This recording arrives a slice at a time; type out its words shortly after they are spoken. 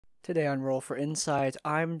Today on Roll for Insight,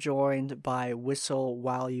 I'm joined by Whistle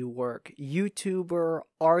While You Work, YouTuber,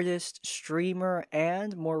 artist, streamer,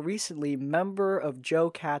 and more recently, member of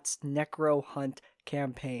Joe Cat's Necro Hunt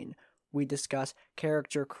campaign. We discuss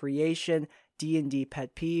character creation, D&D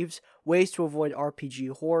pet peeves, ways to avoid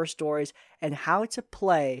RPG horror stories, and how to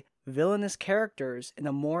play villainous characters in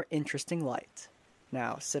a more interesting light.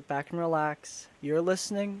 Now, sit back and relax. You're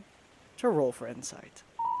listening to Roll for Insight.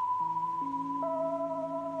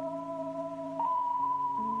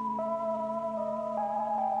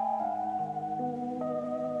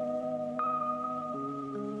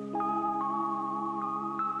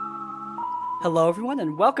 Hello, everyone,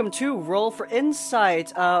 and welcome to Roll for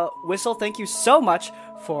Insight. Whistle, thank you so much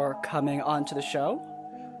for coming onto the show.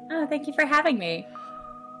 Oh, thank you for having me.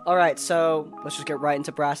 All right, so let's just get right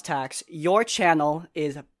into brass tacks. Your channel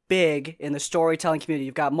is big in the storytelling community.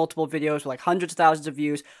 You've got multiple videos with like hundreds of thousands of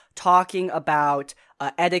views talking about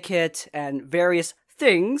etiquette and various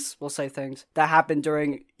things, we'll say things, that happened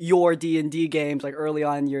during your D&D games, like early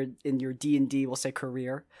on in your D&D, we'll say,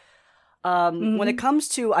 career. When it comes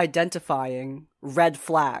to identifying red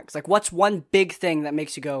flags, like what's one big thing that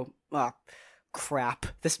makes you go, oh, crap,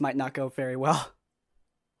 this might not go very well?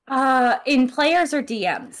 In players or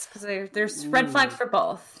DMs? Because there's red flags for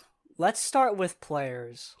both. Let's start with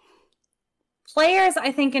players. Players,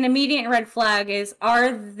 I think an immediate red flag is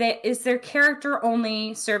their character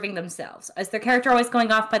only serving themselves? Is their character always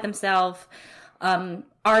going off by themselves?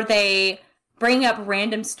 Are they bringing up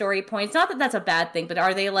random story points? Not that that's a bad thing, but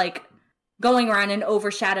are they like going around and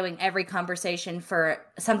overshadowing every conversation for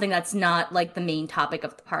something that's not like the main topic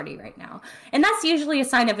of the party right now? And that's usually a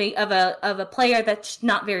sign of a player that's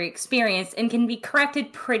not very experienced and can be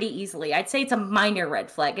corrected pretty easily. I'd say it's a minor red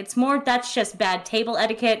flag. It's more that's just bad table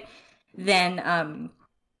etiquette than an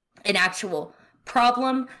actual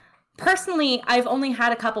problem. Personally, I've only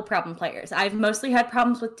had a couple problem players. I've mostly had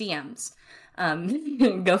problems with DMs.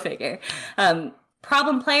 Go figure.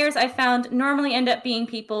 Problem players, I found, normally end up being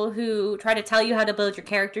people who try to tell you how to build your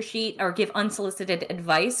character sheet or give unsolicited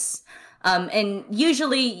advice. And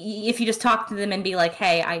usually, if you just talk to them and be like,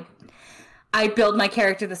 hey, I build my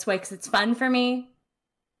character this way because it's fun for me,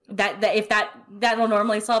 that'll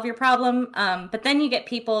normally solve your problem. But then you get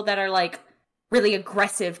people that are like really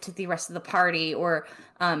aggressive to the rest of the party or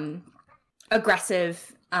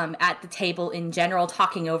aggressive at the table in general,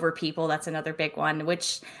 talking over people. That's another big one,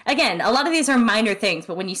 which, again, a lot of these are minor things,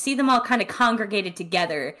 but when you see them all kind of congregated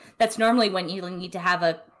together, that's normally when you need to have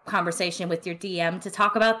a conversation with your DM to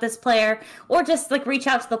talk about this player, or just like reach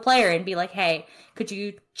out to the player and be like, hey, could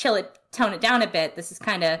you tone it down a bit? This is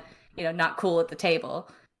kind of, not cool at the table.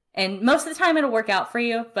 And most of the time it'll work out for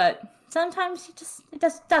you, but sometimes it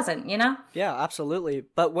just doesn't, Yeah, absolutely.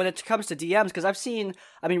 But when it comes to DMs, because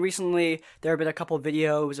recently there have been a couple of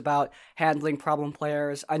videos about handling problem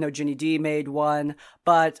players. I know Ginny D made one,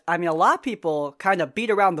 but a lot of people kind of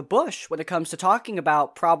beat around the bush when it comes to talking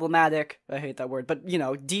about problematic, I hate that word, but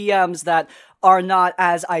DMs that are not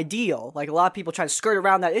as ideal. Like a lot of people try to skirt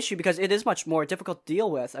around that issue because it is much more difficult to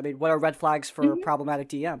deal with. What are red flags for problematic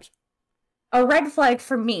DMs? A red flag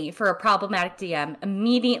for me for a problematic DM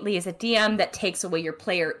immediately is a DM that takes away your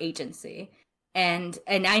player agency. And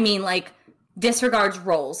I mean like disregards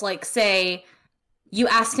roles. Like say you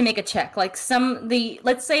ask to make a check. Like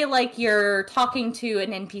let's say like you're talking to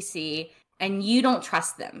an NPC and you don't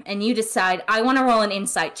trust them and you decide, I want to roll an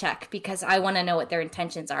insight check because I want to know what their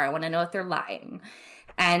intentions are. I want to know if they're lying.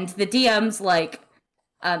 And the DM's like,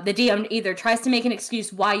 the DM either tries to make an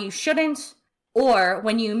excuse why you shouldn't, or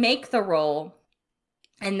when you make the roll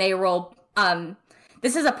and they roll,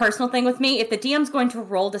 this is a personal thing with me. If the DM's going to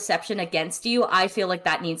roll deception against you, I feel like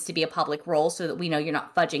that needs to be a public roll so that we know you're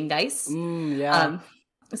not fudging dice. Yeah.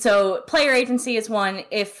 So player agency is one.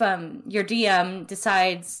 If your DM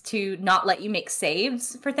decides to not let you make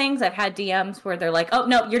saves for things, I've had DMs where they're like, oh,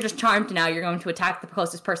 no, you're just charmed now. You're going to attack the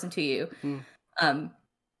closest person to you.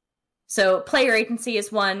 So player agency is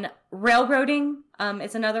one. Railroading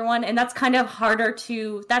is another one, and that's kind of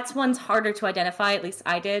one's harder to identify, at least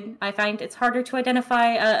I find it's harder to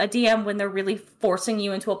identify a DM when they're really forcing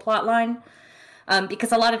you into a plot line,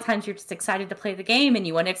 because a lot of times you're just excited to play the game and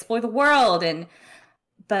you want to explore the world,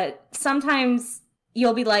 but sometimes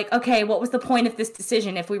you'll be like, okay, what was the point of this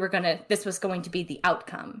decision if this was going to be the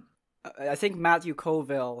outcome? I think Matthew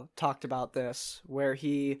Colville talked about this, where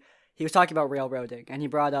he was talking about railroading, and he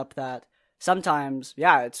brought up that sometimes,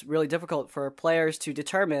 it's really difficult for players to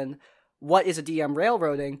determine what is a DM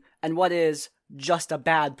railroading and what is just a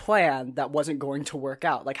bad plan that wasn't going to work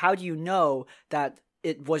out. Like, how do you know that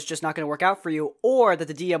it was just not going to work out for you, or that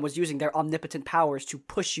the DM was using their omnipotent powers to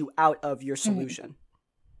push you out of your solution?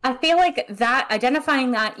 I feel like that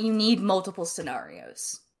identifying that you need multiple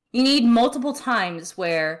scenarios. You need multiple times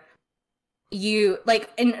where you like,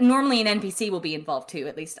 and normally an NPC will be involved too,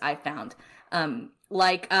 at least I've found.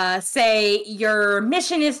 Say your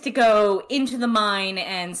mission is to go into the mine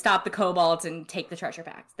and stop the kobolds and take the treasure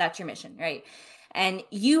back. That's your mission, right? And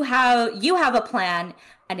you have a plan,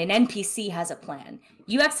 and an NPC has a plan.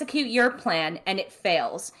 You execute your plan and it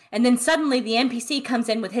fails, and then suddenly the NPC comes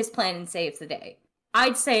in with his plan and saves the day.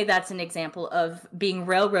 I'd say that's an example of being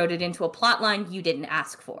railroaded into a plot line you didn't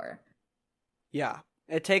ask for. Yeah.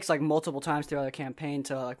 It takes like multiple times throughout the campaign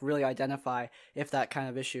to like really identify if that kind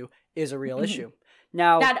of issue is a real issue.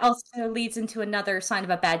 Now, that also leads into another sign of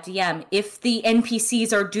a bad DM. If the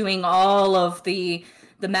NPCs are doing all of the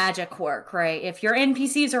magic work, right? If your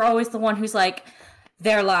NPCs are always the one who's like,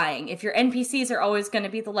 they're lying. If your NPCs are always going to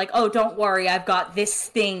be the like, oh, don't worry, I've got this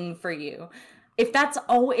thing for you. If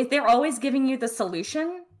they're always giving you the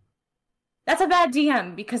solution, that's a bad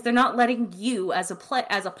DM, because they're not letting you as a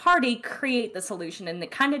party create the solution, and it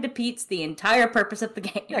kind of defeats the entire purpose of the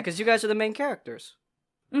game. Yeah, because you guys are the main characters.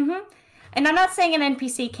 Mm-hmm. And I'm not saying an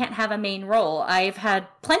NPC can't have a main role. I've had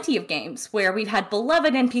plenty of games where we've had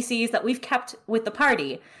beloved NPCs that we've kept with the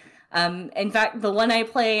party. In fact, the one I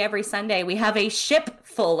play every Sunday, we have a ship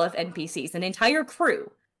full of NPCs, an entire crew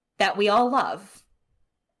that we all love.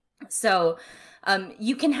 So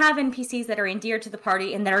you can have NPCs that are endeared to the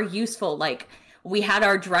party and that are useful. Like, we had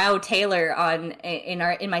our Drow Tailor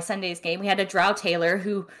in my Sundays game. We had a Drow Tailor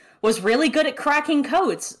who was really good at cracking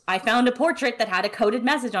codes. I found a portrait that had a coded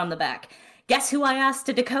message on the back. Guess who I asked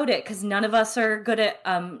to decode it? Because none of us are good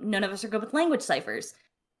with language ciphers.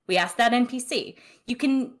 We asked that NPC. You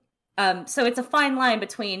can, so it's a fine line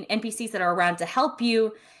between NPCs that are around to help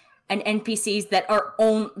you and NPCs that are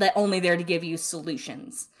only there to give you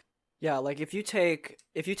solutions. Yeah, like if you take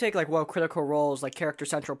like Critical Role's like character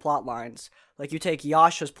central plot lines, like you take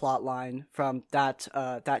Yasha's plot line from that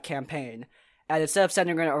campaign, and instead of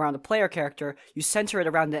centering it around the player character, you center it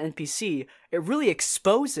around the NPC. It really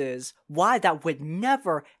exposes why that would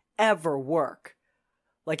never ever work.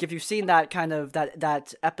 Like if you've seen that kind of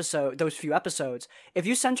that episode, those few episodes, if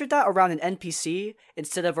you centered that around an NPC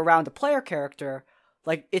instead of around the player character,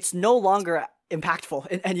 like it's no longer impactful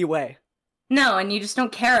in any way. No, and you just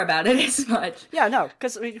don't care about it as much. Yeah, no,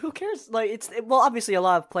 because I mean, who cares? Like, obviously a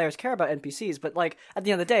lot of players care about NPCs, but like at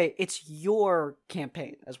the end of the day, it's your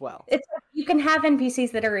campaign as well. You can have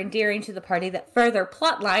NPCs that are endearing to the party that further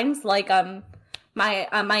plot lines. Like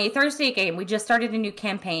my Thursday game, we just started a new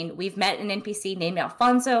campaign. We've met an NPC named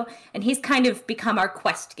Alfonso, and he's kind of become our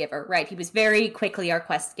quest giver, right? He was very quickly our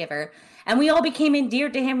quest giver. And we all became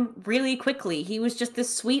endeared to him really quickly. He was just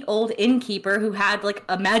this sweet old innkeeper who had like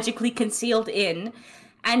a magically concealed inn,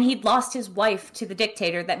 and he'd lost his wife to the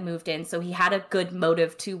dictator that moved in, so he had a good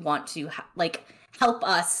motive to want to help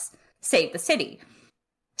us save the city.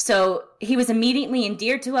 So he was immediately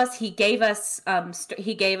endeared to us. He gave us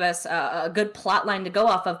a good plot line to go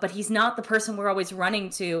off of, but he's not the person we're always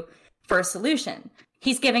running to for a solution.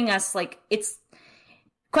 He's giving us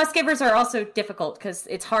quest givers are also difficult because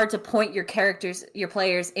it's hard to point your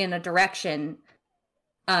players in a direction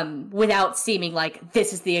without seeming like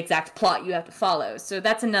this is the exact plot you have to follow. So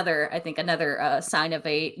that's another sign of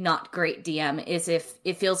a not great DM, is if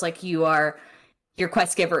it feels like your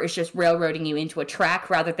quest giver is just railroading you into a track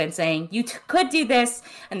rather than saying you could do this,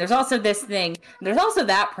 and there's also this thing, and there's also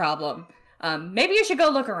that problem. Maybe you should go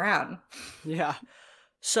look around. Yeah.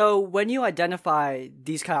 So when you identify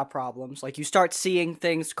these kind of problems, like you start seeing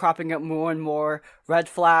things cropping up more and more, red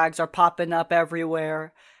flags are popping up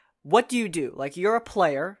everywhere, what do you do? Like, you're a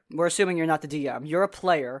player, we're assuming you're not the DM, you're a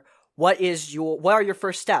player, what are your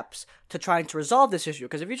first steps to trying to resolve this issue?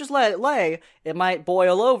 Because if you just let it lay, it might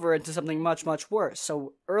boil over into something much, much worse.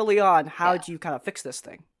 So early on, how do you kind of fix this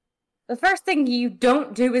thing? The first thing you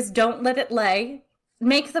don't do is don't let it lay.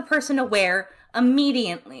 Make the person aware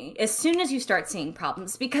immediately, as soon as you start seeing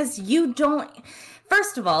problems, because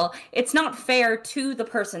first of all, it's not fair to the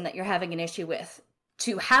person that you're having an issue with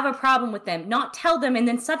to have a problem with them, not tell them, and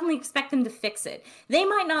then suddenly expect them to fix it. They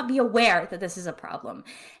might not be aware that this is a problem,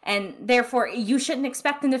 and therefore you shouldn't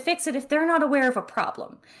expect them to fix it if they're not aware of a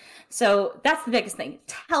problem. So that's the biggest thing.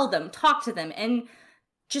 Tell them, talk to them, and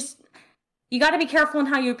just, you got to be careful in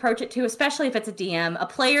how you approach it too, especially if it's a DM. A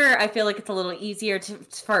player, I feel like it's a little easier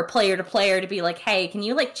for a player to be like, hey, can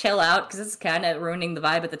you chill out, because this is kind of ruining the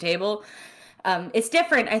vibe at the table. It's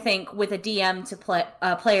different, I think, with a DM to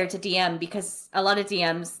player to DM, because a lot of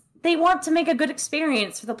DMs, they want to make a good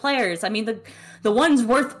experience for the players. I mean, the ones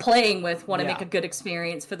worth playing with want to make a good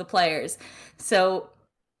experience for the players. So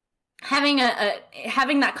having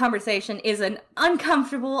that conversation is an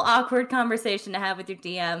uncomfortable, awkward conversation to have with your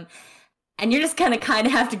DM. And you're just gonna kind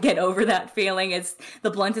of have to get over that feeling. It's the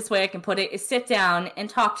bluntest way I can put it is sit down and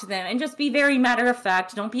talk to them and just be very matter of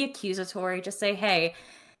fact. Don't be accusatory. Just say, hey,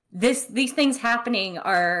 these things happening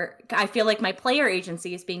are, I feel like my player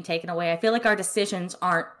agency is being taken away. I feel like our decisions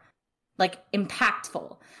aren't like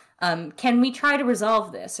impactful. Can we try to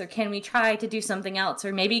resolve this, or can we try to do something else,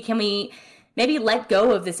 or maybe can we let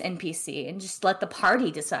go of this NPC and just let the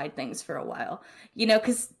party decide things for a while? You know,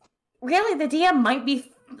 because really the DM might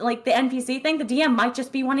be like the NPC thing. The DM might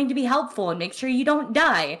just be wanting to be helpful and make sure you don't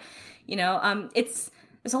die. You know, there's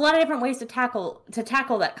a lot of different ways to tackle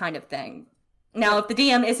that kind of thing. Now, if the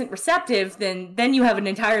DM isn't receptive, then you have an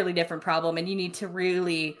entirely different problem, and you need to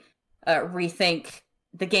really rethink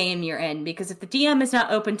the game you're in. Because if the DM is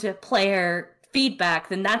not open to player feedback,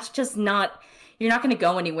 then that's just not, you're not going to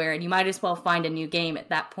go anywhere, and you might as well find a new game at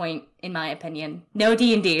that point, in my opinion. No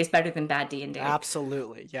D&D is better than bad D&D.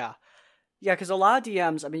 Absolutely, yeah. Yeah, because a lot of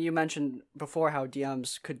DMs, I mean, you mentioned before how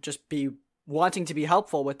DMs could just be wanting to be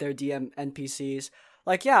helpful with their DM NPCs.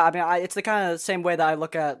 Like, yeah, I mean, it's the kind of same way that I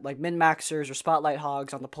look at, like, min-maxers or spotlight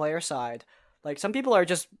hogs on the player side. Like, some people are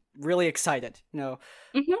just really excited, you know,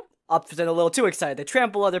 often a little too excited. They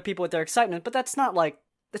trample other people with their excitement, but that's not like,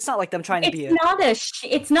 it's not like them trying to be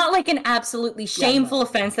it's not like an absolutely shameful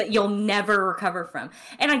offense that you'll never recover from.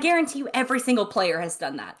 And I guarantee you every single player has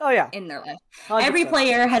done that in their life. 100%. Every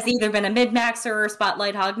player has either been a mid-maxer or a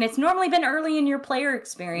spotlight hog, and it's normally been early in your player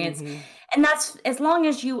experience. And that's, as long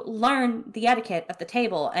as you learn the etiquette of the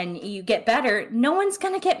table and you get better, no one's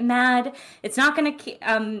going to get mad. It's not going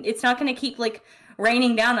to keep like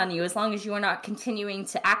raining down on you as long as you are not continuing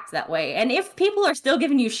to act that way. And if people are still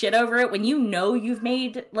giving you shit over it when you know you've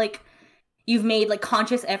made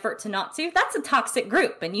conscious effort to not to, that's a toxic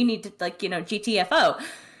group, and you need to, like, you know, GTFO.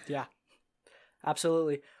 Yeah,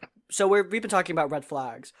 absolutely. So we've been talking about red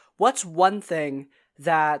flags. What's one thing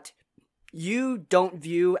that you don't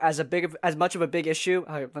view as much of a big issue?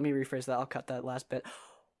 Let me rephrase that. I'll cut that last bit.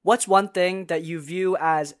 What's one thing that you view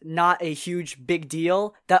as not a huge big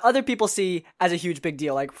deal that other people see as a huge big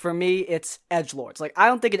deal? Like, for me, it's edgelords. Like, I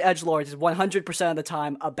don't think an edgelord is 100% of the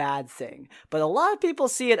time a bad thing, but a lot of people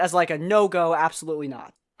see it as like a no-go. Absolutely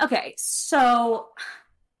not. Okay, so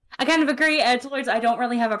I kind of agree. Edgelords I don't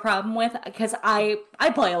really have a problem with, because I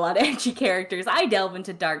play a lot of edgy characters. I delve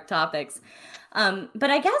into dark topics. But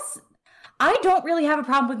I guess I don't really have a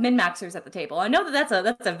problem with min-maxers at the table. I know that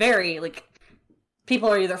that's a very, like, people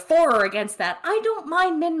are either for or against that. I don't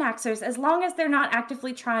mind min-maxers as long as they're not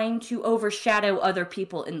actively trying to overshadow other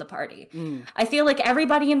people in the party. I feel like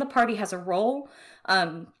everybody in the party has a role.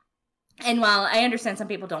 And while I understand some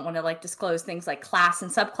people don't want to, like, disclose things like class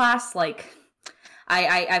and subclass, like,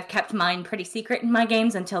 I've kept mine pretty secret in my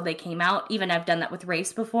games until they came out. Even I've done that with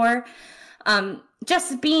race before.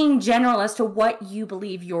 Just being general as to what you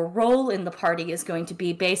believe your role in the party is going to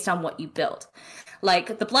be based on what you build.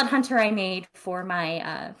 Like the Blood Hunter I made for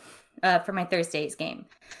my Thursday's game.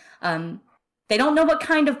 They don't know what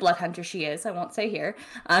kind of Blood Hunter she is. I won't say here.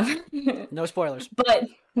 No spoilers. But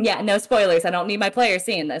yeah, no spoilers. I don't need my players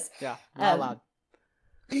seeing this. Yeah, not allowed.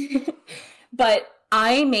 But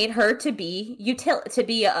I made her to be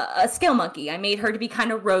a skill monkey. I made her to be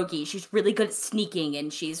kind of roguey. She's really good at sneaking,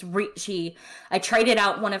 and I traded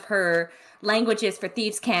out one of her languages for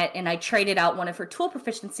Thieves' Cant, and I traded out one of her tool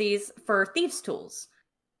proficiencies for Thieves' Tools.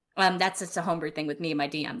 That's just a homebrew thing with me and my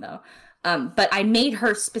DM, though. But I made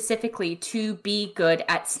her specifically to be good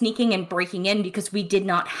at sneaking and breaking in, because we did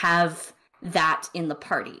not have that in the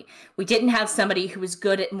party. We didn't have somebody who was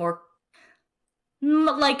good at more,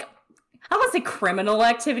 like, I don't want to say criminal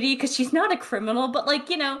activity, because she's not a criminal, but, like,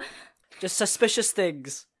 you know, just suspicious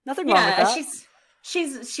things. Nothing wrong with that.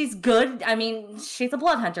 She's good. I mean, she's a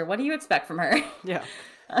blood hunter. What do you expect from her? Yeah.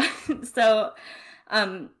 So,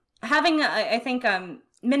 I think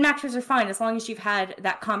min-maxers are fine as long as you've had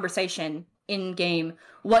that conversation in game,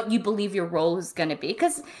 what you believe your role is going to be,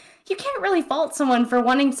 because you can't really fault someone for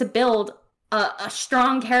wanting to build a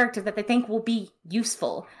strong character that they think will be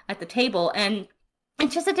useful at the table, and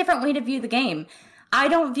it's just a different way to view the game. I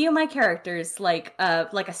don't view my characters like a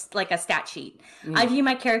stat sheet. I view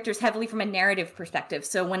my characters heavily from a narrative perspective.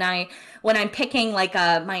 So when I'm picking like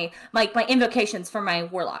my invocations for my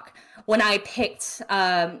warlock, when I picked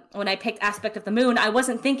Aspect of the Moon, I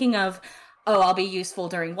wasn't thinking of, oh, I'll be useful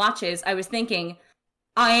during watches. I was thinking,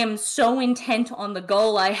 I am so intent on the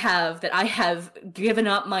goal I have that I have given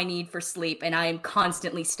up my need for sleep, and I am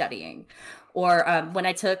constantly studying. Or when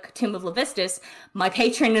I took Tomb of Levistus, my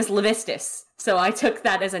patron is Levistus. So I took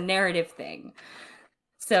that as a narrative thing.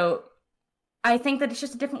 So I think that it's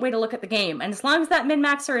just a different way to look at the game. And as long as that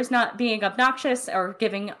min-maxer is not being obnoxious or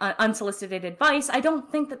giving unsolicited advice, I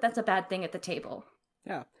don't think that that's a bad thing at the table.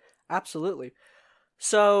 Yeah, absolutely.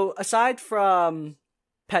 So aside from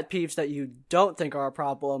pet peeves that you don't think are a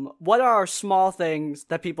problem, what are small things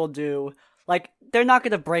that people do? Like, they're not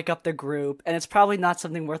going to break up the group, and it's probably not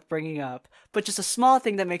something worth bringing up, but just a small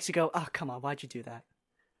thing that makes you go, oh, come on, why'd you do that?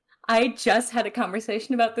 I just had a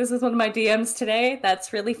conversation about this with one of my DMs today.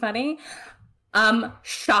 That's really funny.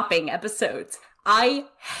 Shopping episodes. I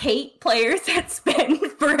hate players that spend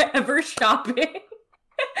forever shopping.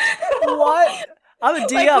 What? I'm a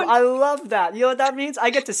DM. I love that. You know what that means?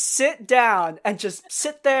 I get to sit down and just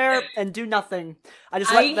sit there and do nothing. I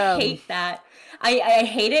just let them. I hate that. I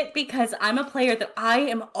hate it because I'm a player that I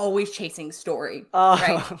am always chasing story.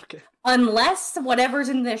 Right? Okay. Unless whatever's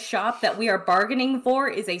in this shop that we are bargaining for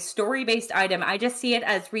is a story-based item, I just see it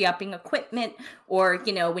as re-upping equipment, or,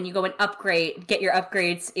 you know, when you go and upgrade, get your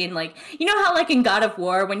upgrades in, like, you know how, like, in God of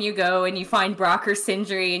War, when you go and you find Brock or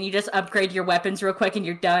Sindri and you just upgrade your weapons real quick and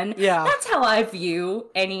you're done? Yeah. That's how I view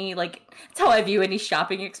any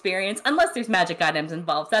shopping experience, unless there's magic items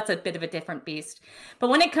involved. That's a bit of a different beast. But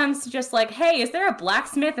when it comes to just like, hey, is there a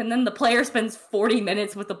blacksmith? And then the player spends 40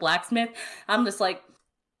 minutes with the blacksmith, I'm just like,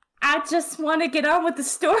 I just want to get on with the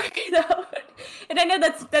story, though. And I know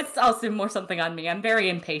that's also more something on me. I'm very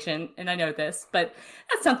impatient, and I know this, but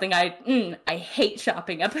that's something I hate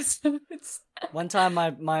shopping episodes. One time,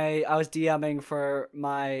 I was DMing for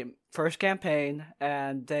my first campaign,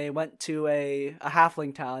 and they went to a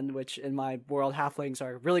halfling town, which in my world, halflings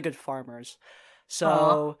are really good farmers.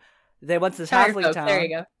 So they went to this halfling town. There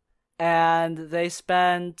you go. And they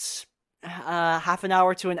spent half an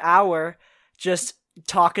hour to an hour just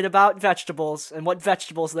talking about vegetables and what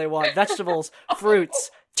vegetables they want. Vegetables, fruits,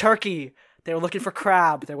 turkey. They were looking for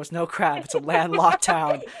crab. There was no crab. It's a landlocked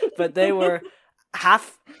town. But they were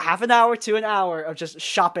half an hour to an hour of just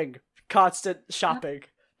shopping. Constant shopping.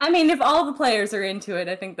 I mean, if all the players are into it,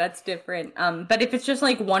 I think that's different. But if it's just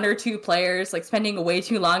like one or two players like spending way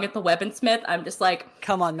too long at the weaponsmith, I'm just like,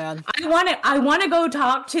 come on, man. I want to go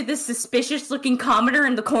talk to this suspicious looking commoner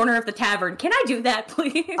in the corner of the tavern. Can I do that,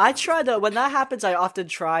 please? I try to, when that happens, I often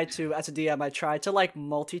try to, as a DM, I try to like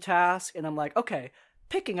multitask, and I'm like, okay,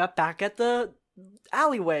 picking up back at the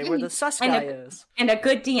alleyway where the sus guy is. And a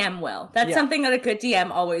good DM will. That's something that a good DM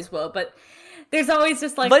always will, but there's always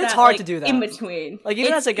just like, but it's hard to do that in between. Like,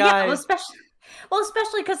 even as a guy, yeah,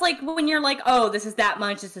 especially because like when you're like, oh, this is that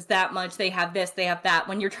much, they have this, they have that.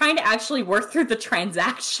 When you're trying to actually work through the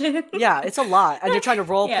transaction, yeah, it's a lot, and you're trying to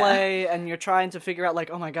role play, and you're trying to figure out like,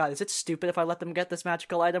 oh my god, is it stupid if I let them get this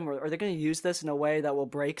magical item, or are they going to use this in a way that will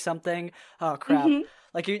break something? Oh crap. Mm-hmm.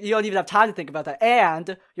 Like, you don't even have time to think about that.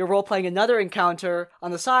 And you're role-playing another encounter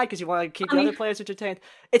on the side because you want to keep the other players entertained.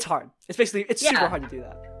 It's hard. It's super hard to do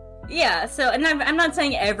that. Yeah, so, and I'm not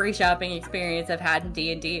saying every shopping experience I've had in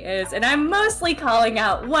D&D is, and I'm mostly calling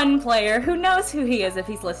out one player who knows who he is if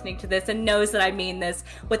he's listening to this and knows that I mean this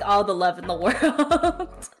with all the love in the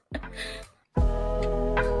world.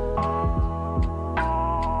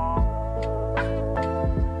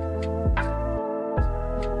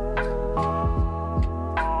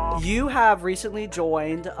 You have recently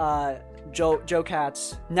joined Joe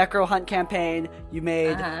Cat's Necro Hunt campaign. You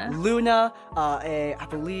made Luna, I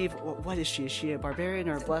believe, what is she? Is she a barbarian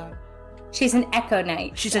or a black? She's an Echo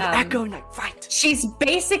Knight. She's an Echo Knight, right. She's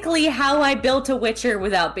basically how I built a Witcher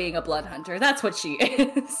without being a blood hunter. That's what she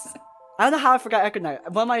is. I don't know how I forgot Echo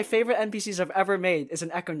Knight. One of my favorite NPCs I've ever made is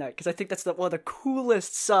an Echo Knight, because I think that's one of the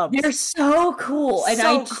coolest subs. They're so cool.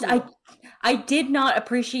 And cool. I did not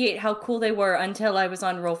appreciate how cool they were until I was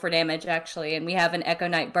on Roll for Damage, actually. And we have an Echo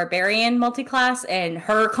Knight Barbarian multi-class, and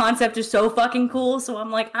her concept is so fucking cool. So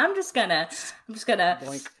I'm like, I'm just gonna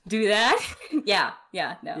Boink. Do that. No.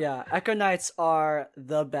 Yeah, Echo Knights are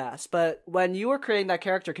the best. But when you were creating that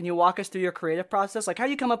character, can you walk us through your creative process? Like, how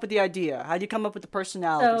do you come up with the idea? How do you come up with the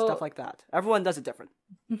personality, stuff like that? Everyone does it different.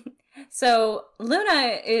 So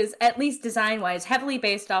Luna is, at least design-wise, heavily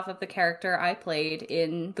based off of the character I played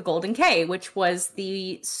in the Golden K, which was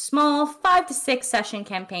the small 5 to 6 session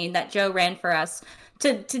campaign that Joe ran for us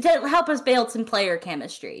to help us build some player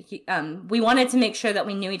chemistry. We wanted to make sure that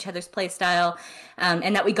we knew each other's playstyle,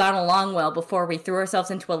 and that we got along well before we threw ourselves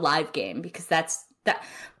into a live game, because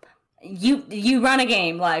you run a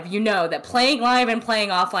game live, you know that playing live and playing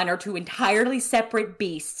offline are two entirely separate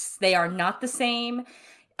beasts. They are not the same.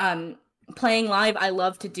 Playing live I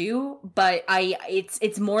love to do, but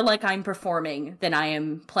it's more like I'm performing than I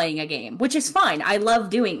am playing a game, which is fine. I love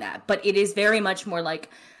doing that, but it is very much more like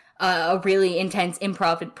a really intense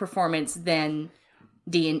improv performance than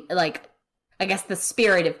I guess the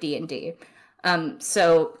spirit of D&D.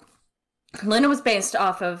 So Luna was based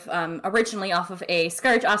off of originally off of a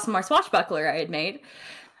Scourge Aasimar swashbuckler I had made.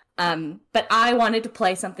 But I wanted to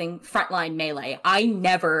play something frontline melee. I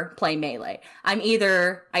never play melee. I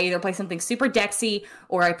either play something super dexy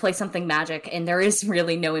or I play something magic, and there is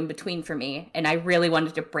really no in between for me. And I really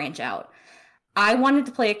wanted to branch out. I wanted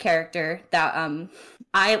to play a character that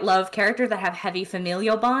I love characters that have heavy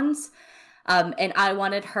familial bonds, and I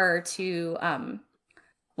wanted her to.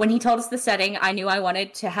 When he told us the setting, I knew I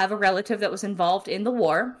wanted to have a relative that was involved in the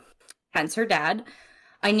war, hence her dad.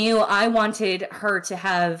 I knew I wanted her to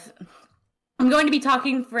have... I'm going to be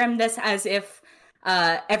talking from this as if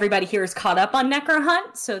everybody here is caught up on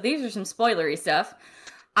Necrohunt, so these are some spoilery stuff.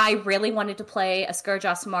 I really wanted to play a Scourge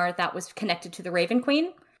Aasimar that was connected to the Raven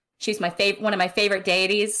Queen. She's one of my favorite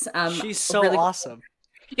deities. She's so really awesome.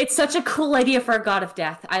 It's such a cool idea for a god of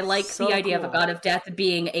death. I like the idea of a god of death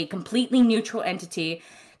being a completely neutral entity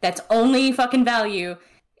that's only fucking value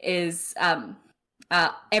is...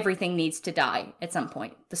 everything needs to die at some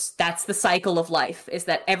point. That's the cycle of life, is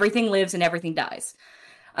that everything lives and everything dies.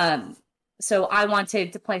 So I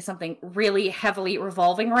wanted to play something really heavily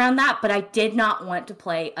revolving around that, but I did not want to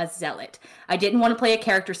play a zealot. I didn't want to play a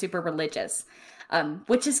character super religious,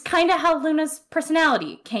 which is kind of how Luna's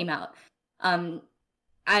personality came out.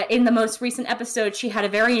 In the most recent episode, she had a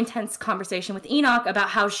very intense conversation with Enoch about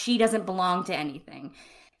how she doesn't belong to anything.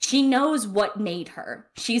 She knows what made her.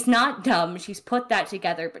 She's not dumb. She's put that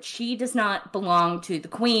together, but she does not belong to the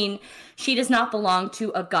queen. She does not belong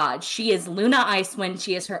to a god. She is Luna Icewind.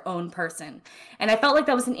 She is her own person. And I felt like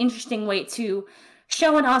that was an interesting way to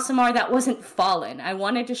show an Aasimar that wasn't fallen. I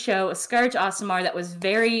wanted to show a Scourge Aasimar that was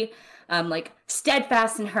very,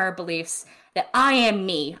 steadfast in her beliefs that I am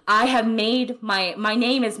me. I have made my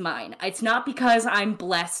name is mine. It's not because I'm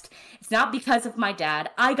blessed. It's not because of my dad.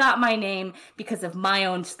 I got my name because of my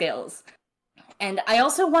own skills. And I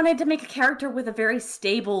also wanted to make a character with a very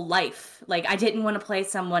stable life. Like, I didn't want to play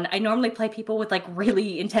someone... I normally play people with, like,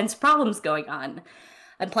 really intense problems going on.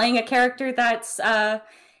 I'm playing a character that's...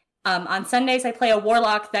 on Sundays, I play a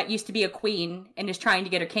warlock that used to be a queen and is trying to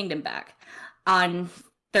get her kingdom back. On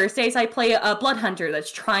Thursdays, I play a blood hunter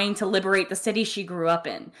that's trying to liberate the city she grew up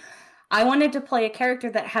in. I wanted to play a character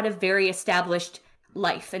that had a very established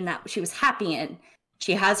life and that she was happy in.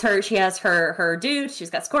 She has her dude, she's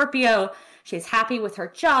got Scorpio, she's happy with her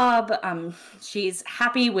job, she's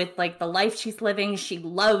happy with like the life she's living, she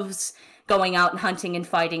loves going out and hunting and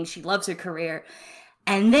fighting, she loves her career.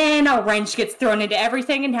 And then a wrench gets thrown into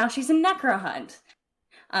everything and now she's in Necrohunt.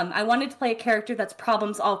 I wanted to play a character that's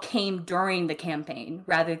problems all came during the campaign,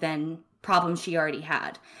 rather than problems she already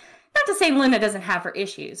had. Not to say Luna doesn't have her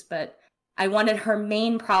issues, but I wanted her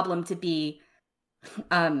main problem to be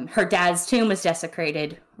her dad's tomb was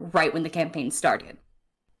desecrated right when the campaign started.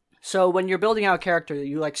 So when you're building out a character,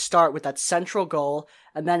 you like start with that central goal,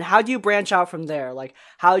 and then how do you branch out from there? Like,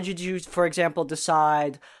 how did you, for example,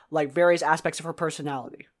 decide like various aspects of her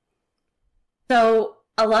personality? So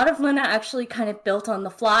a lot of Luna actually kind of built on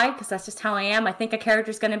the fly, because that's just how I am. I think a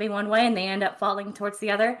character's going to be one way, and they end up falling towards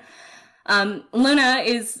the other. Luna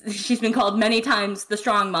she's been called many times the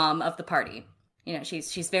strong mom of the party. You know,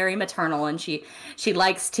 she's very maternal, and she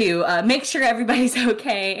likes to make sure everybody's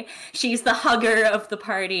okay. She's the hugger of the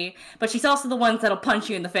party, but she's also the one that'll punch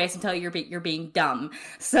you in the face and tell you you're being dumb.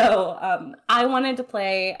 So I wanted to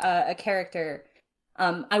play a character.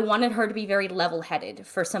 I wanted her to be very level-headed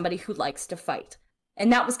for somebody who likes to fight.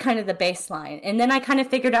 And that was kind of the baseline. And then I kind of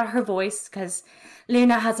figured out her voice, because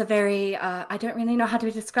Luna has a very, I don't really know how to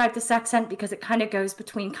describe this accent, because it kind of goes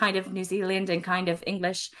between kind of New Zealand and kind of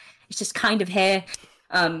English. It's just kind of here.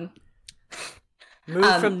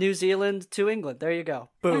 Move from New Zealand to England. There you go.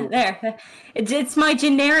 Boom. There. It's my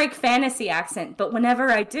generic fantasy accent, but whenever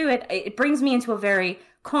I do it, it brings me into a very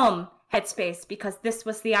calm headspace, because this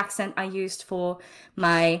was the accent I used for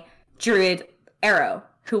my druid Arrow,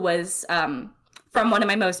 who was... from one of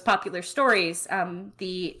my most popular stories,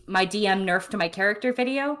 my DM nerfed my character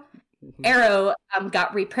video. Arrow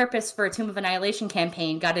got repurposed for a Tomb of Annihilation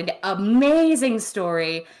campaign, got an amazing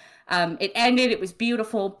story. It ended, it was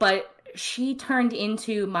beautiful, but she turned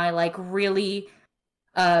into my like really...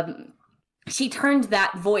 she turned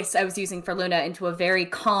that voice I was using for Luna into a very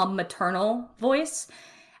calm maternal voice.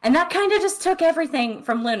 And that kind of just took everything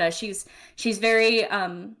from Luna. She's very...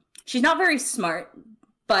 she's not very smart,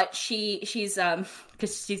 but she's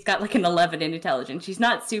because she's got like an 11 in intelligence. She's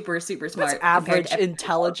not super smart. That's average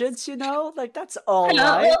intelligence, you know? Like, that's all right.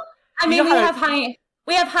 Well, I mean, we have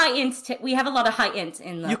high int. We have a lot of high int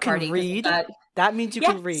in the party. You can read? That means you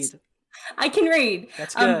can read. I can read.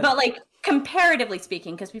 That's good. But like comparatively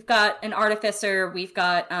speaking, because we've got an artificer, we've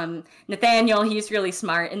got Nathaniel, he's really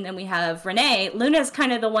smart, and then we have Renee. Luna's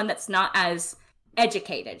kind of the one that's not as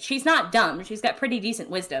educated. She's not dumb. She's got pretty decent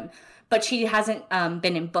wisdom, but she hasn't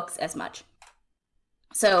been in books as much.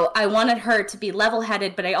 So I wanted her to be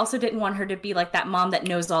level-headed, but I also didn't want her to be like that mom that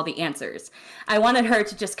knows all the answers. I wanted her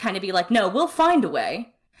to just kind of be like, no, we'll find a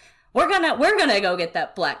way. We're gonna go get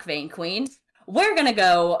that Black Vein Queen. We're gonna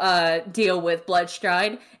go deal with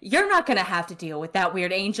Bloodstride. You're not gonna have to deal with that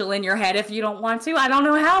weird angel in your head if you don't want to. I don't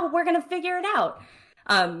know how, but we're gonna figure it out.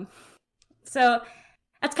 So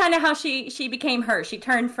that's kind of how she became her. She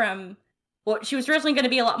turned from, well, she was originally going to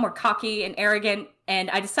be a lot more cocky and arrogant, and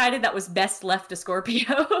I decided that was best left to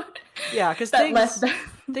Scorpio. Yeah, because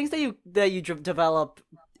things that you develop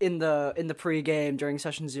in the pregame during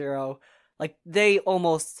session 0, like they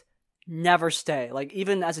almost never stay. Like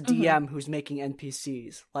even as a DM who's making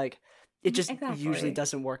NPCs, like it just usually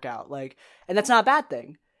doesn't work out. Like, and that's not a bad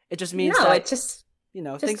thing. It just means it just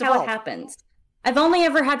things how evolve. It happens. I've only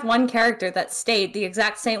ever had one character that stayed the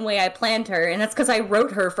exact same way I planned her, and that's because I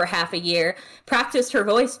wrote her for half a year, practiced her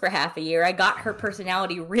voice for half a year. I got her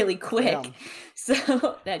personality really quick. Damn.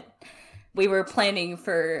 So that we were planning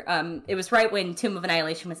for, it was right when Tomb of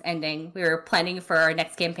Annihilation was ending. We were planning for our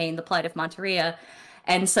next campaign, The Plight of Monteria.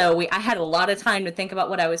 And so I had a lot of time to think about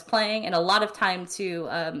what I was playing and a lot of time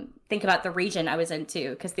to think about the region I was into,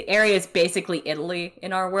 because the area is basically Italy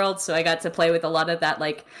in our world. So I got to play with a lot of that,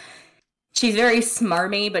 like, she's very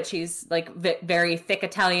smarmy, but she's like very thick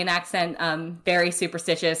Italian accent, very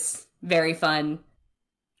superstitious, very fun.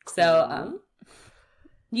 Cool. So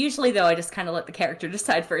usually, though, I just kind of let the character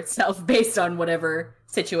decide for itself based on whatever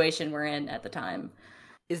situation we're in at the time.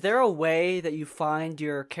 Is there a way that you find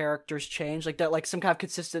your characters change? Like that, like some kind of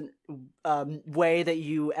consistent way that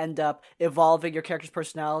you end up evolving your character's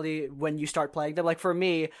personality when you start playing them? Like for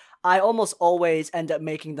me, I almost always end up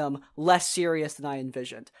making them less serious than I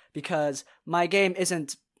envisioned, because my game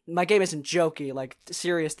isn't jokey, like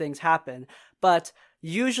serious things happen, but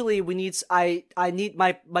usually I need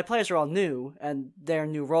my players are all new and they're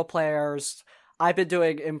new role players. I've been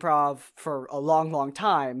doing improv for a long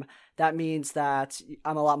time. That means that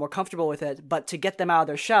I'm a lot more comfortable with it, but to get them out of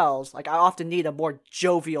their shells, like I often need a more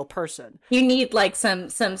jovial person. You need like something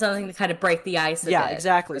to kind of break the ice a bit. Yeah,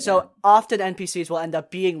 exactly. So often NPCs will end up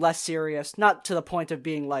being less serious, not to the point of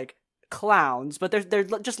being like clowns, but they're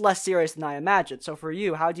just less serious than I imagined. So for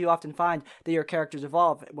you, how do you often find that your characters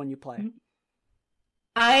evolve when you play?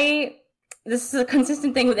 This is a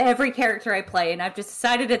consistent thing with every character I play, and I've just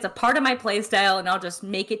decided it's a part of my playstyle, and I'll just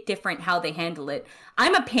make it different how they handle it.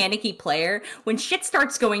 I'm a panicky player. When shit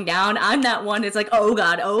starts going down, I'm that one that's like, oh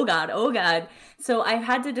god, oh god, oh god. So I've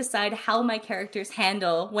had to decide how my characters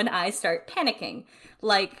handle when I start panicking.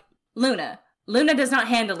 Like Luna. Luna does not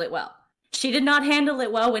handle it well. She did not handle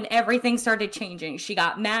it well when everything started changing. She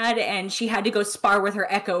got mad, and she had to go spar with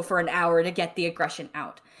her Echo for an hour to get the aggression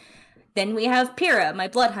out. Then we have Pyrrha, my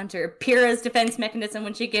blood hunter. Pyrrha's defense mechanism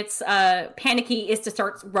when she gets panicky is to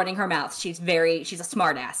start running her mouth. She's a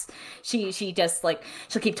smartass. She just like,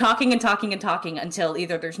 she'll keep talking and talking and talking until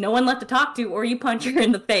either there's no one left to talk to or you punch her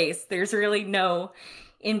in the face. There's really no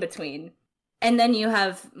in between. And then you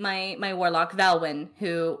have my warlock Valwyn,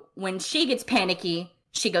 who when she gets panicky,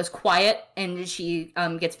 she goes quiet and she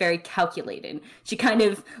gets very calculated. She kind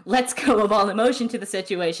of lets go of all emotion to the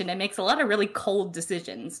situation and makes a lot of really cold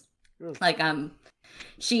decisions. Like,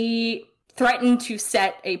 she threatened to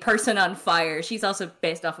set a person on fire. She's also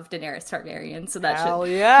based off of Daenerys Targaryen, so that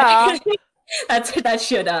yeah.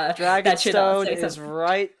 Dragonstone is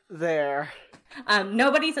right there.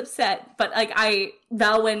 Nobody's upset, but like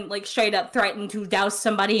Valwyn like straight up threatened to douse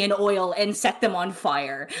somebody in oil and set them on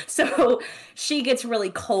fire. So she gets really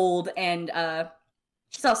cold, and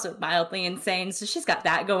she's also mildly insane, so she's got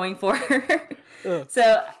that going for her.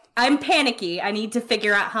 So I'm panicky. I need to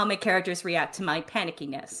figure out how my characters react to my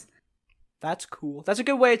panickiness. That's cool. That's a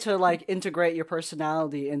good way to like integrate your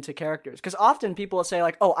personality into characters. Because often people will say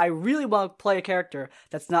like, oh, I really want to play a character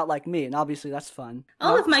that's not like me. And obviously that's fun.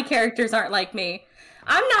 All of my characters aren't like me.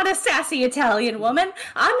 I'm not a sassy Italian woman.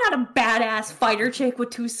 I'm not a badass fighter chick with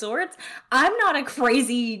 2 swords. I'm not a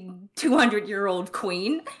crazy 200-year-old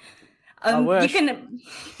queen. I wish. You can.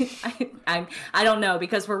 I don't know,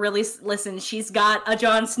 because listen. She's got a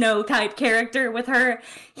Jon Snow type character with her.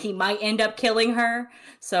 He might end up killing her.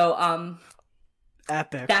 So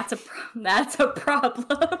epic. That's a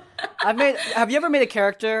problem. Have you ever made a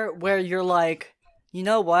character where you're like, you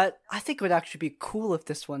know what? I think it would actually be cool if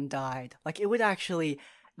this one died. Like it would actually.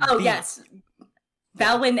 Oh yes.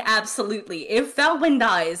 Valwyn, absolutely. If Valwyn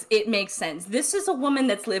dies, it makes sense. This is a woman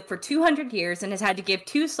that's lived for 200 years and has had to give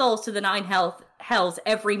 2 souls to the Nine Hells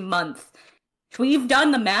every month. We've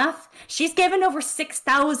done the math. She's given over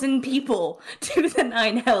 6,000 people to the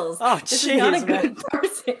Nine Hells. Oh, this is not a good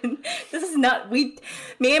person. This is not, me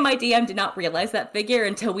and my DM did not realize that figure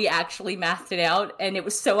until we actually mathed it out, and it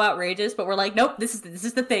was so outrageous, but we're like, nope, this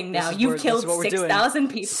is the thing now. You've killed 6,000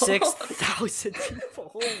 people. 6,000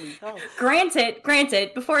 people. Holy hell.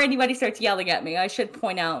 Granted, before anybody starts yelling at me, I should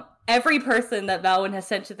point out, every person that Valwyn has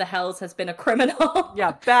sent to the Hells has been a criminal.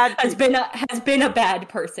 Yeah, bad. has been a bad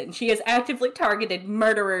person. She has actively targeted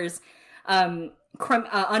murderers,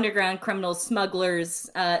 underground criminals, smugglers,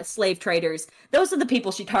 slave traders. Those are the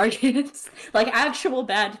people she targets, like actual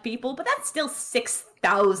bad people. But that's still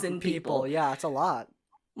 6,000 people. Yeah, it's a lot.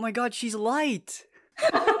 Oh my god, she's light.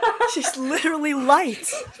 She's literally light.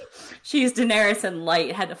 She's Daenerys and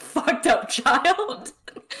light. Had a fucked up child.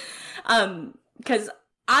 Because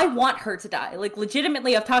I want her to die. Like,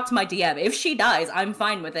 legitimately, I've talked to my DM. If she dies, I'm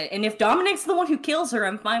fine with it. And if Dominic's the one who kills her,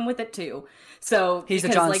 I'm fine with it too. So he's the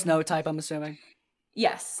Jon Snow type, I'm assuming.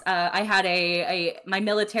 Yes, I had my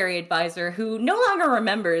military advisor who no longer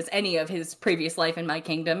remembers any of his previous life in my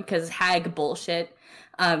kingdom because hag bullshit.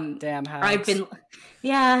 Damn hags.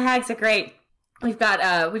 Hags are great. We've got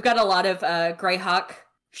a lot of Greyhawk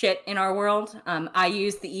shit in our world. I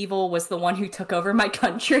used the evil was the one who took over my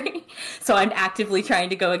country, so I'm actively trying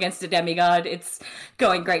to go against a demigod. It's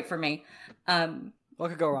going great for me. What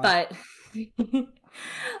could go wrong? But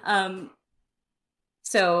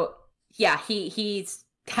so yeah, he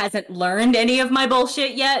hasn't learned any of my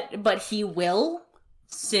bullshit yet, but he will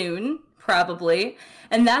soon, probably,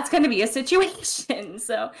 and that's going to be a situation.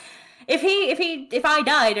 So if I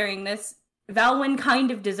die during this, Valwyn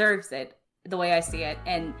kind of deserves it, the way I see it,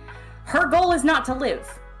 and her goal is not to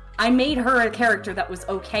live. I made her a character that was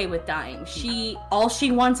okay with dying. All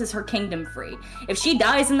she wants is her kingdom free. If she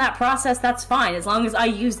dies in that process, that's fine, as long as I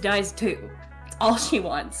use dies too. That's all she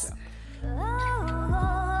wants. Yeah.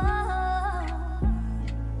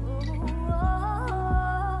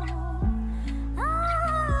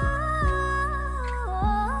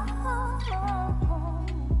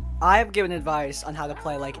 I've given advice on how to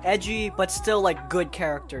play like edgy but still like good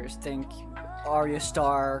characters. Think Arya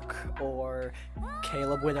Stark or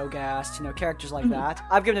Caleb Widowgast, characters like that.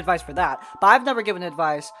 I've given advice for that, but I've never given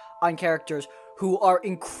advice on characters who are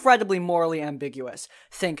incredibly morally ambiguous.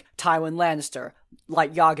 Think Tywin Lannister,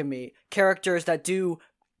 like Yagami, characters that do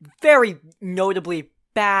very notably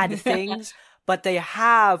bad things, but they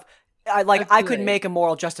have I could make a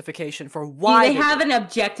moral justification for why they have an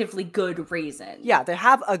objectively good reason. Yeah, they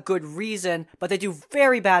have a good reason, but they do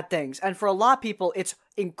very bad things. And for a lot of people, it's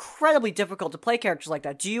incredibly difficult to play characters like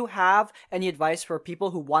that. Do you have any advice for people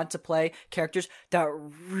who want to play characters that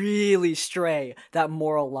really stray that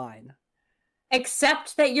moral line?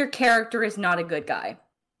 Accept that your character is not a good guy.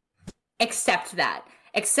 Accept that.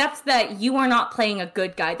 Accept that you are not playing a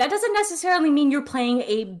good guy. That doesn't necessarily mean you're playing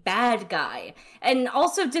a bad guy. And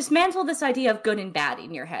also dismantle this idea of good and bad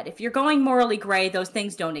in your head. If you're going morally gray, those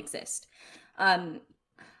things don't exist.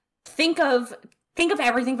 Think of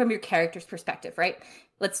everything from your character's perspective, right?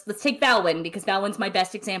 Let's take Valwyn, because Valwyn's my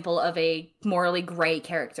best example of a morally gray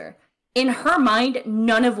character. In her mind,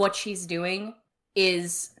 none of what she's doing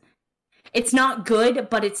it's not good,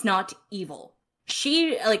 but it's not evil.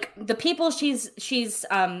 She, the people she's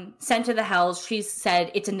sent to the Hells, she's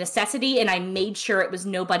said it's a necessity, and I made sure it was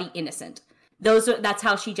nobody innocent. That's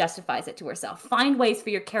how she justifies it to herself. Find ways for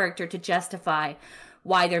your character to justify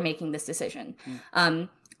why they're making this decision.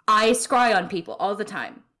 I scry on people all the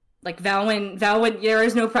time. Like Valwyn, there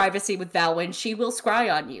is no privacy with Valwyn. She will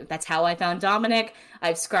scry on you. That's how I found Dominic.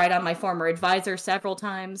 I've scried on my former advisor several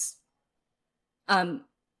times.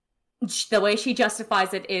 The way she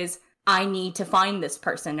justifies it is, I need to find this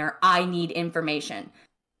person, or I need information.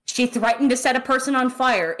 She threatened to set a person on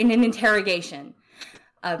fire in an interrogation.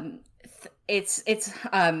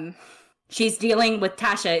 She's dealing with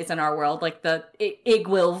Tasha is in our world, like the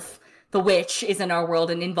Igwilf, the witch, is in our world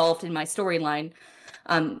and involved in my storyline.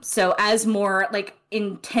 So as more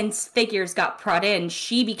intense figures got brought in,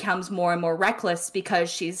 she becomes more and more reckless because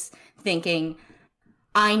she's thinking,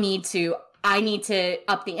 I need to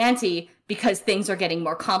up the ante because things are getting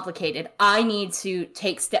more complicated. I need to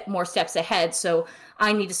take more steps ahead, so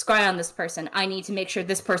I need to scry on this person. I need to make sure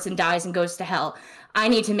this person dies and goes to hell. I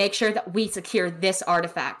need to make sure that we secure this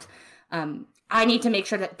artifact. I need to make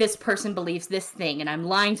sure that this person believes this thing, and I'm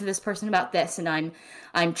lying to this person about this, and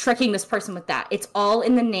I'm tricking this person with that. It's all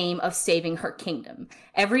in the name of saving her kingdom.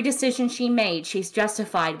 Every decision she made, she's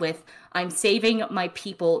justified with, I'm saving my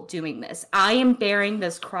people doing this. I am bearing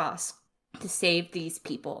this cross to save these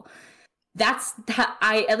people. That's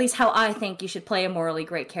at least how I think you should play a morally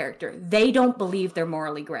gray character. They don't believe they're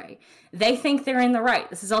morally gray. They think they're in the right.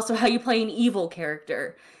 This is also how you play an evil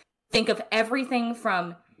character. Think of everything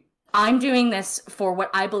from, I'm doing this for what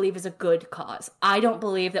I believe is a good cause. I don't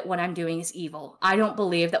believe that what I'm doing is evil. I don't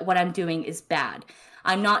believe that what I'm doing is bad.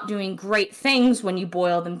 I'm not doing great things when you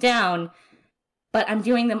boil them down, but I'm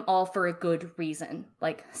doing them all for a good reason,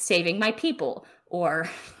 like saving my people or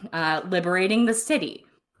liberating the city.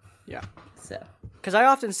 Yeah. So, because I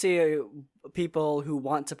often see people who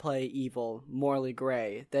want to play evil, morally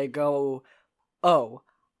gray, they go, oh,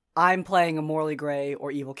 I'm playing a morally gray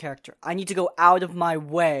or evil character. I need to go out of my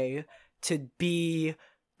way to be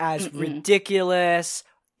as ridiculous,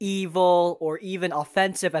 evil, or even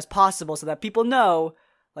offensive as possible so that people know,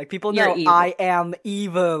 I am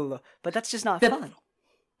evil. But that's just not fun.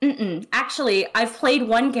 Actually, I've played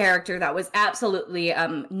one character that was absolutely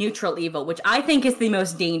neutral evil, which I think is the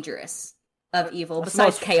most dangerous of evil,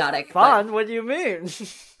 besides chaotic. Fun? What do you mean?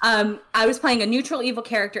 I was playing a neutral evil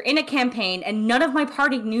character in a campaign, and none of my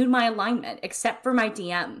party knew my alignment except for my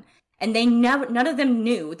DM, and none of them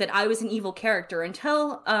knew that I was an evil character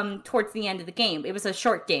until towards the end of the game. It was a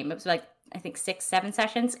short game. It was like, I think 6-7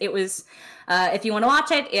 sessions. It was, if you want to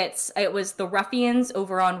watch it, it was the Ruffians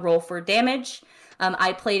over on Roll for Damage.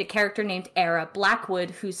 I played a character named Era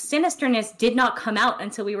Blackwood, whose sinisterness did not come out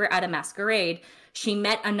until we were at a masquerade. She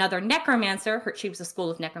met another necromancer. She was a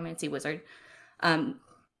School of Necromancy wizard. I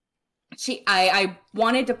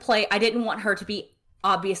wanted to play. I didn't want her to be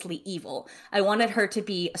obviously evil. I wanted her to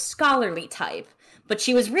be a scholarly type, but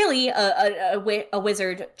she was really a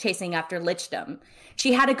wizard chasing after lichdom.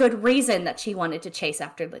 She had a good reason that she wanted to chase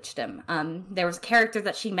after lichdom. There was a character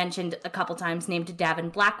that she mentioned a couple times named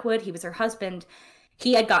Davin Blackwood. He was her husband.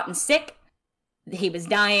 He had gotten sick. He was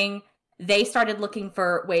dying. They started looking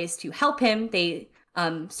for ways to help him. They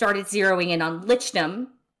started zeroing in on lichdom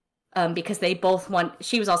because they both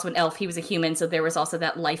she was also an elf, he was a human, so there was also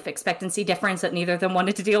that life expectancy difference that neither of them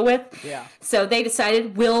wanted to deal with. Yeah. So they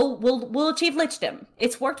decided, we'll achieve lichdom.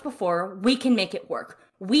 It's worked before. We can make it work.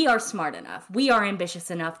 We are smart enough. We are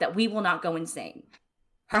ambitious enough that we will not go insane.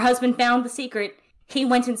 Her husband found the secret. He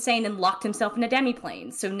went insane and locked himself in a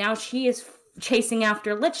demiplane. So now she is chasing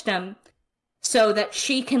after lichdom so that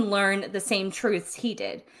she can learn the same truths he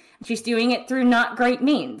did. She's doing it through not great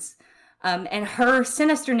means. And her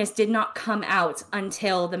sinisterness did not come out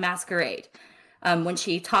until the masquerade. When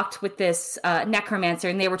she talked with this necromancer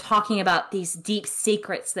and they were talking about these deep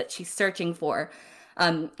secrets that she's searching for.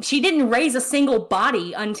 She didn't raise a single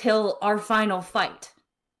body until our final fight.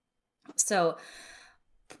 So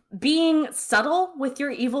being subtle with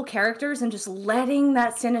your evil characters and just letting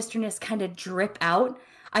that sinisterness kind of drip out,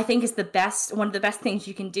 I think is one of the best things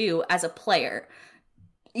you can do as a player.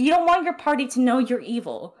 You don't want your party to know you're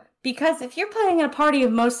evil, because if you're playing in a party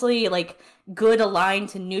of mostly like good aligned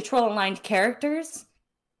to neutral aligned characters,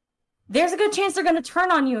 there's a good chance they're going to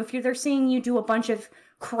turn on you if they're seeing you do a bunch of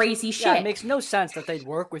crazy shit. Yeah, it makes no sense that they'd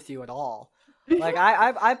work with you at all. Like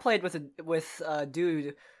I played with a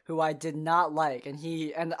dude who I did not like,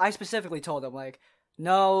 and I specifically told him, like,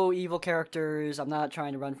 no evil characters, I'm not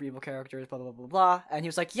trying to run for evil characters, blah blah blah blah. And he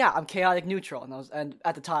was like, yeah, I'm chaotic neutral. And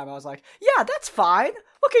at the time I was like, yeah, that's fine.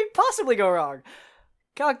 What could possibly go wrong?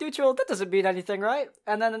 Chaotic neutral, that doesn't mean anything, right?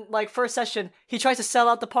 And then like first session, he tries to sell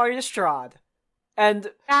out the party to Strahd. And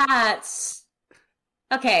that's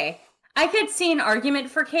okay. I could see an argument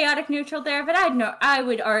for chaotic neutral there, but I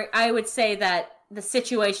would say that the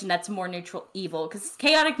situation that's more neutral evil, because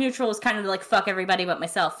chaotic neutral is kind of like fuck everybody but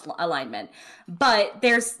myself alignment. But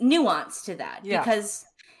there's nuance to that. Yeah. Because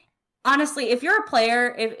honestly, if you're a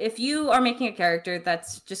player, if you are making a character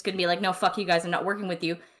that's just going to be like, no, fuck you guys, I'm not working with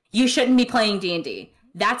you, you shouldn't be playing D&D.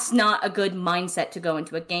 That's not a good mindset to go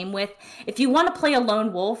into a game with. If you want to play a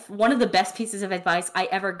lone wolf, one of the best pieces of advice I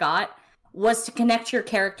ever got was to connect your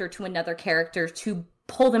character to another character to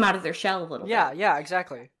pull them out of their shell a little bit. Yeah,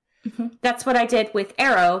 exactly. That's what I did with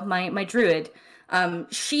Arrow, my druid.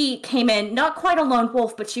 She came in, not quite a lone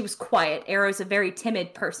wolf, but she was quiet. Arrow's a very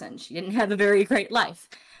timid person. She didn't have a very great life.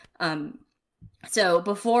 So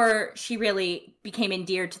before she really became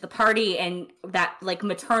endeared to the party and that like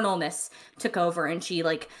maternalness took over and she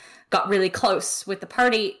like got really close with the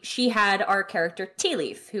party, she had our character Tea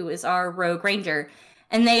Leaf, who is our rogue ranger.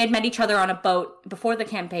 and they had met each other on a boat before the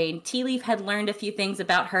campaign. Tea Leaf had learned a few things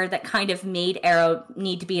about her that kind of made Arrow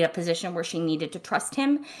need to be in a position where she needed to trust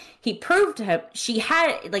him. He proved to her,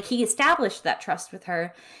 he established that trust with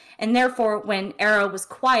her, and therefore when Arrow was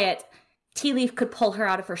quiet, Tea Leaf could pull her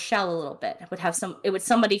out of her shell a little bit. It would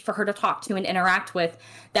somebody for her to talk to and interact with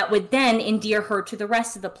that would then endear her to the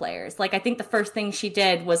rest of the players. Like, I think the first thing she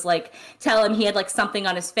did was like tell him he had like something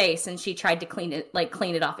on his face, and she tried to clean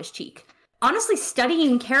it off his cheek. Honestly,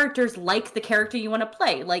 studying characters like the character you want to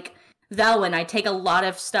play, like Velwyn, I take a lot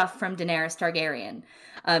of stuff from Daenerys Targaryen.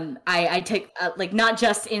 I take not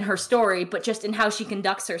just in her story, but just in how she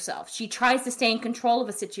conducts herself. She tries to stay in control of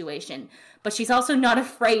a situation, but she's also not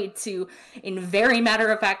afraid to, in very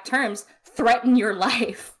matter-of-fact terms, threaten your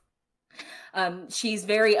life. She's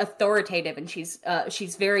very authoritative, and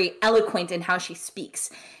she's very eloquent in how she speaks.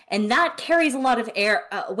 And that carries a lot of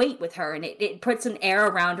weight with her, and it puts an air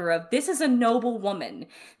around her of, this is a noble woman.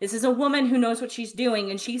 This is a woman who knows what she's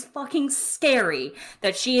doing, and she's fucking scary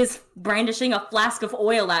that she is brandishing a flask of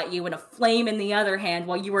oil at you and a flame in the other hand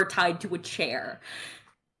while you are tied to a chair.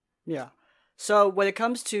 Yeah. So when it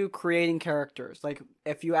comes to creating characters, like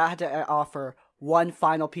if you had to offer one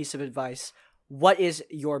final piece of advice, what is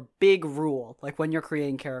your big rule, like when you're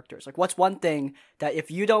creating characters? Like, what's one thing that if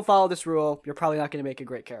you don't follow this rule, you're probably not going to make a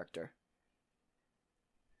great character?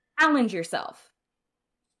 Challenge yourself.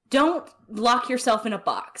 Don't lock yourself in a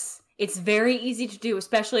box. It's very easy to do,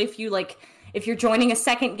 especially if you're joining a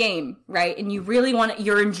second game, right? And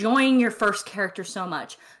you're enjoying your first character so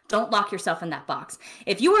much. Don't lock yourself in that box.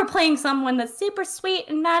 If you are playing someone that's super sweet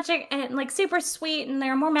and magic and like super sweet and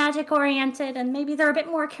they're more magic oriented and maybe they're a bit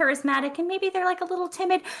more charismatic and maybe they're like a little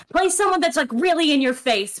timid, play someone that's like really in your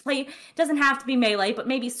face. Doesn't have to be melee, but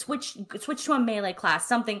maybe switch to a melee class,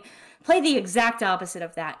 something. Play the exact opposite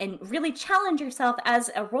of that and really challenge yourself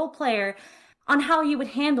as a role player on how you would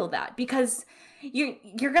handle that, because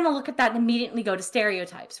you're going to look at that and immediately go to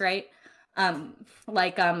stereotypes, right?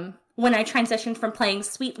 When I transitioned from playing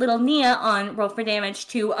sweet little Nia on Roll for Damage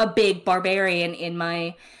to a big barbarian in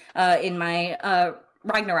my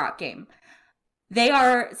Ragnarok game. They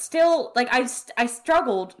are still, like, I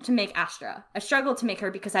struggled to make Astra. I struggled to make her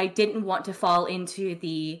because I didn't want to fall into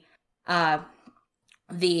the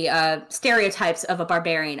stereotypes of a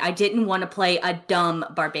barbarian. I didn't want to play a dumb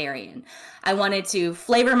barbarian. I wanted to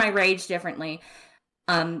flavor my rage differently.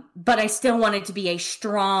 But I still wanted to be a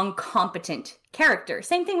strong, competent character.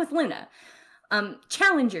 Same thing with Luna.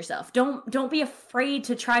 Challenge yourself. Don't be afraid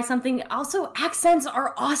to try something. Also, accents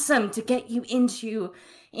are awesome to get you into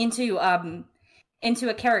a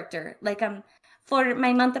character. Like, for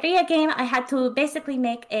my Monteria game, I had to basically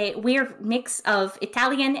make a weird mix of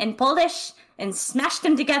Italian and Polish and smash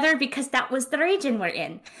them together because that was the region we're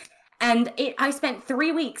in. And I spent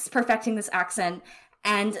 3 weeks perfecting this accent.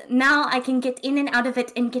 And now I can get in and out of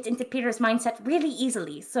it and get into Peter's mindset really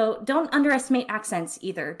easily. So don't underestimate accents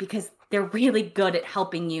either, because they're really good at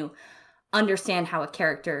helping you understand how a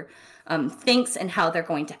character thinks and how they're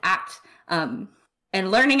going to act. And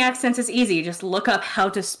learning accents is easy. Just look up how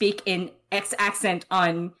to speak in X accent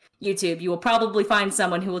on YouTube. You will probably find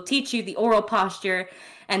someone who will teach you the oral posture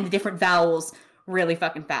and the different vowels really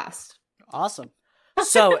fucking fast. Awesome.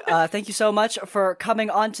 So, thank you so much for coming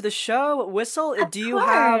on to the show. Whistle, do you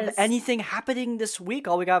have anything happening this week?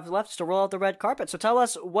 All we got left is to roll out the red carpet. So tell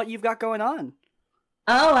us what you've got going on.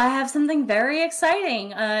 Oh, I have something very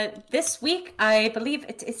exciting. This week, I believe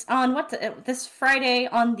it's on this Friday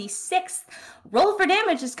on the 6th, Roll for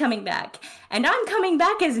Damage is coming back. And I'm coming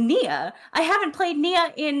back as Nia. I haven't played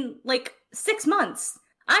Nia in like 6 months.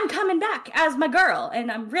 I'm coming back as my girl,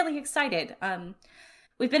 and I'm really excited.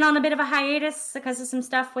 We've been on a bit of a hiatus because of some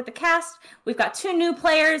stuff with the cast. We've got 2 new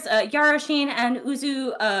players, Yaroshin and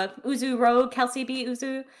Uzu Rogue. Kelsey B.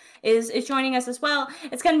 Uzu is joining us as well.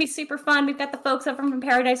 It's going to be super fun. We've got the folks over from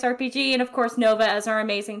Paradise RPG and, of course, Nova as our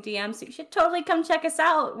amazing DM. So you should totally come check us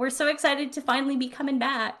out. We're so excited to finally be coming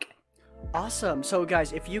back. Awesome. So,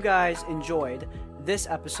 guys, if you guys enjoyed this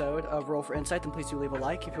episode of Roll for Insight, then please do leave a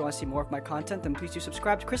like. If you want to see more of my content, then please do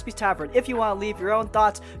subscribe to Crispy's Tavern. If you want to leave your own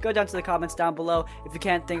thoughts, go down to the comments down below. If you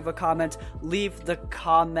can't think of a comment, leave the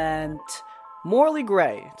comment morally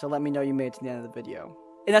gray to let me know you made it to the end of the video.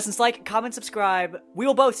 In essence, like, comment, subscribe. We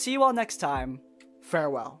will both see you all next time.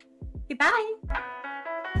 Farewell. Goodbye.